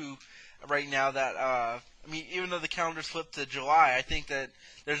he do right now that, even though the calendar's flipped to July, I think that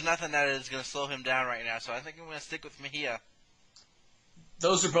there's nothing that is going to slow him down right now. So I think I'm going to stick with Mejia.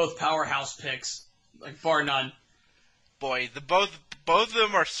 Those are both powerhouse picks, bar none. Boy, both of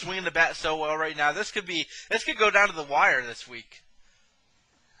them are swinging the bat so well right now. This could go down to the wire this week.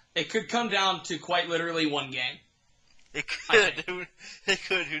 It could come down to quite literally one game. It could. It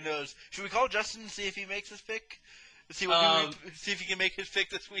could. Who knows? Should we call Justin and see if he makes his pick? See if he can make his pick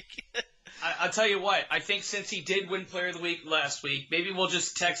this week. I'll tell you what. I think since he did win Player of the Week last week, maybe we'll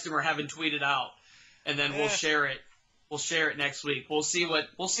just text him or have him tweet it out, and then we'll share it. We'll share it next week. We'll see what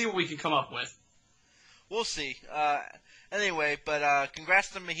we can come up with. We'll see. Anyway, but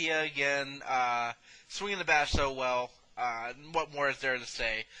congrats to Mejia again. Swinging the bat so well. What more is there to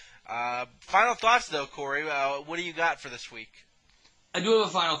say? Final thoughts, though, Corey. What do you got for this week? I do have a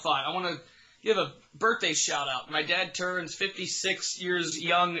final thought. I want to give a birthday shout-out. My dad turns 56 years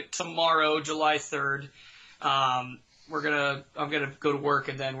young tomorrow, July 3rd. I'm going to go to work,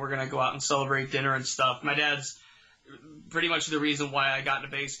 and then we're going to go out and celebrate dinner and stuff. My dad's pretty much the reason why I got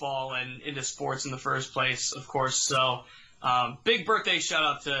into baseball and into sports in the first place, of course. So, big birthday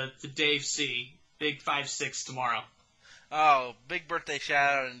shout-out to Dave C. Big 5'6" tomorrow. Oh, big birthday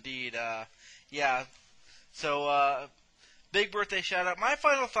shout-out indeed. Yeah. So, big birthday shout-out. My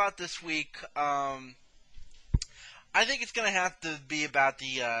final thought this week, I think it's going to have to be about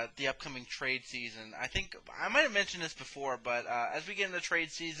the upcoming trade season. I think I might have mentioned this before, but as we get into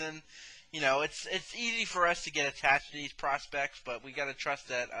trade season, it's easy for us to get attached to these prospects, but we got to trust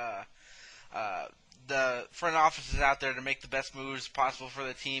that the front office is out there to make the best moves possible for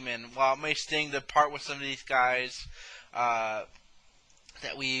the team. And while it may sting to part with some of these guys, that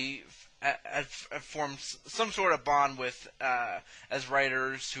we have formed some sort of bond with as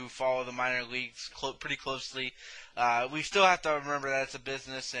writers who follow the minor leagues pretty closely, we still have to remember that it's a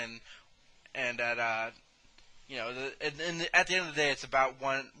business and that at the end of the day, it's about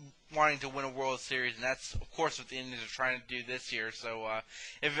wanting to win a World Series, and that's, of course, what the Indians are trying to do this year. So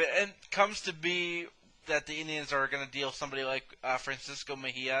if it comes to be that the Indians are going to deal somebody like Francisco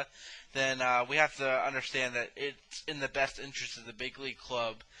Mejia, then we have to understand that it's in the best interest of the big league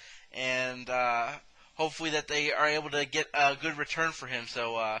club, and hopefully that they are able to get a good return for him.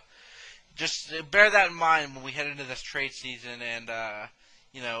 So just bear that in mind when we head into this trade season, and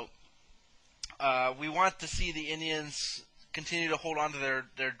we want to see the Indians continue to hold on to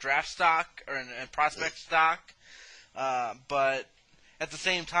their draft stock and prospect stock, but at the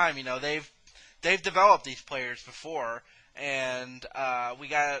same time, they've developed these players before, and we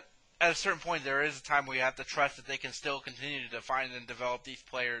got at a certain point there is a time where you have to trust that they can still continue to find and develop these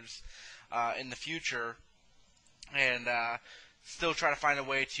players in the future, and still try to find a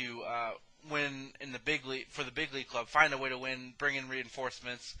way to win in the big league for the big league club. Find a way to win, bring in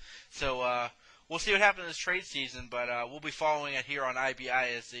reinforcements. So we'll see what happens this trade season, but we'll be following it here on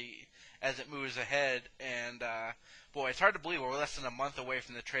IBI as it moves ahead. And boy, it's hard to believe we're less than a month away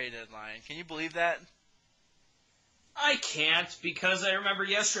from the trade deadline. Can you believe that? I can't, because I remember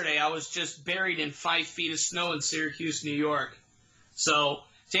yesterday I was just buried in 5 feet of snow in Syracuse, New York. So,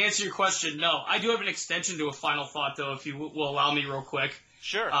 to answer your question, no. I do have an extension to a final thought, though, if you will allow me real quick.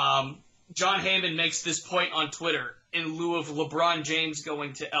 Sure. John Heyman makes this point on Twitter in lieu of LeBron James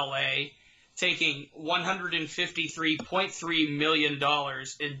going to L.A., taking $153.3 million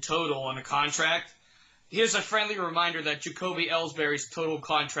in total on a contract. Here's a friendly reminder that Jacoby Ellsbury's total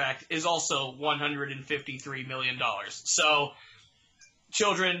contract is also $153 million. So,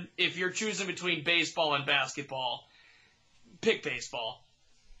 children, if you're choosing between baseball and basketball, pick baseball.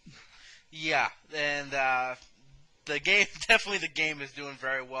 Yeah, and the game is doing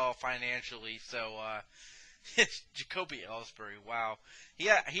very well financially. So Jacoby Ellsbury, wow,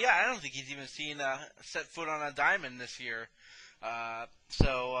 I don't think he's even seen set foot on a diamond this year.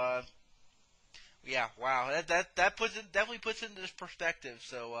 Yeah, wow, that definitely puts it into perspective.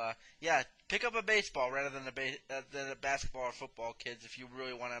 So pick up a baseball rather than a basketball or football, kids, if you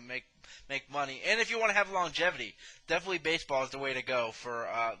really want to make money, and if you want to have longevity. Definitely baseball is the way to go for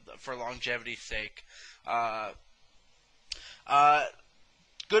longevity's sake.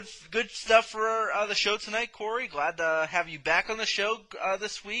 Good stuff for the show tonight, Corey. Glad to have you back on the show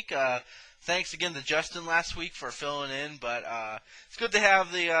this week. Thanks again to Justin last week for filling in, but it's good to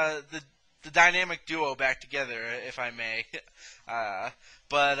have the dynamic duo back together, if I may.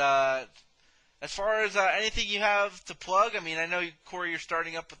 But as far as anything you have to plug, I mean, I know, Corey, you're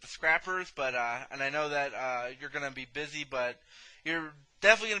starting up with the Scrappers, but and I know that you're going to be busy, but you're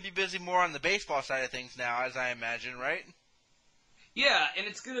definitely going to be busy more on the baseball side of things now, as I imagine, right? Yeah, and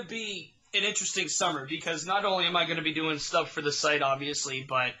it's going to be an interesting summer because not only am I going to be doing stuff for the site, obviously,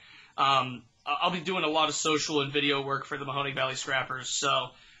 but I'll be doing a lot of social and video work for the Mahoney Valley Scrappers.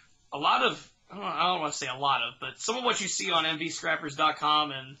 So a lot of, I don't want to say a lot of, but some of what you see on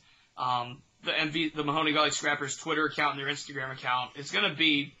mvscrappers.com and the Mahoney Valley Scrappers Twitter account and their Instagram account, it's going to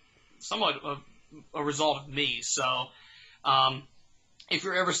be somewhat of a result of me. So if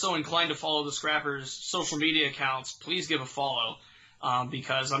you're ever so inclined to follow the Scrappers' social media accounts, please give a follow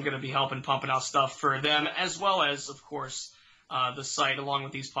because I'm going to be helping pumping out stuff for them as well as, of course, the site along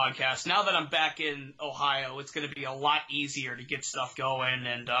with these podcasts. Now that I'm back in Ohio, it's going to be a lot easier to get stuff going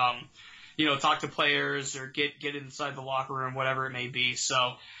and, talk to players or get inside the locker room, whatever it may be.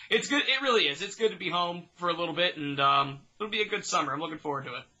 So it's good. It really is. It's good to be home for a little bit, and it'll be a good summer. I'm looking forward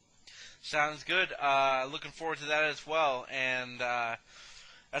to it. Sounds good. Looking forward to that as well. And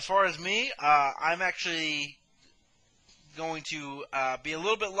as far as me, I'm actually going to be a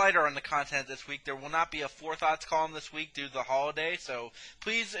little bit lighter on the content this week. There will not be a Four Thoughts column this week due to the holiday, so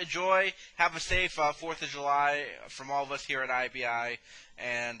please enjoy. Have a safe 4th of July from all of us here at IBI,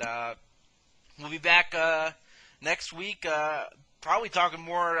 and we'll be back next week, probably talking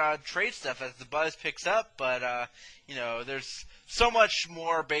more trade stuff as the buzz picks up, but there's so much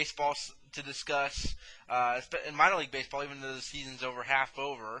more baseball to discuss in minor league baseball, even though the season's half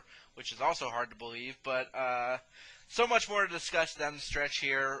over, which is also hard to believe, but so much more to discuss down the stretch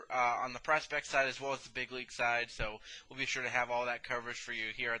here on the prospect side as well as the big league side, so we'll be sure to have all that coverage for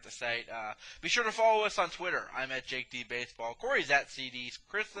you here at the site. Be sure to follow us on Twitter. I'm at Jake D Baseball. Corey's at CD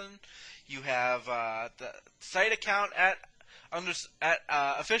Kristen. You have the site account at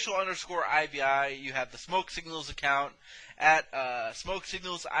official_IBI. You have the Smoke Signals account at Smoke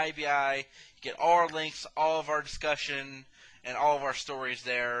Signals IBI. You get all our links, all of our discussion, and all of our stories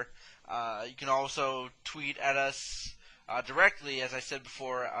there. You can also tweet at us directly. As I said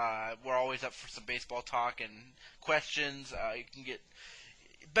before, we're always up for some baseball talk and questions. You can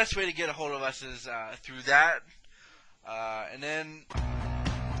best way to get a hold of us is through that. And then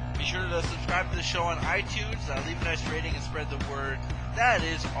be sure to subscribe to the show on iTunes, leave a nice rating, and spread the word. That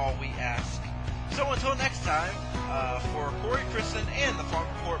is all we ask. So until next time, for Corey Christen and the Farm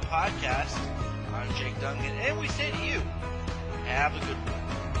Report Podcast, I'm Jake Duncan, and we say to you, have a good one,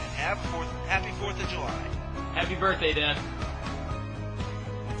 and happy 4th of July. Happy birthday, Dad.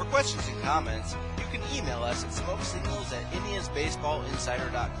 For questions and comments, you can email us at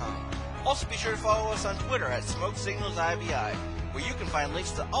smokesignals@indiansbaseballinsider.com. Also be sure to follow us on Twitter at SmokeSignalsIBI, where you can find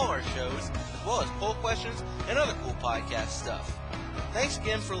links to all our shows, as well as poll questions and other cool podcast stuff. Thanks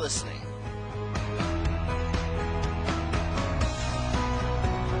again for listening.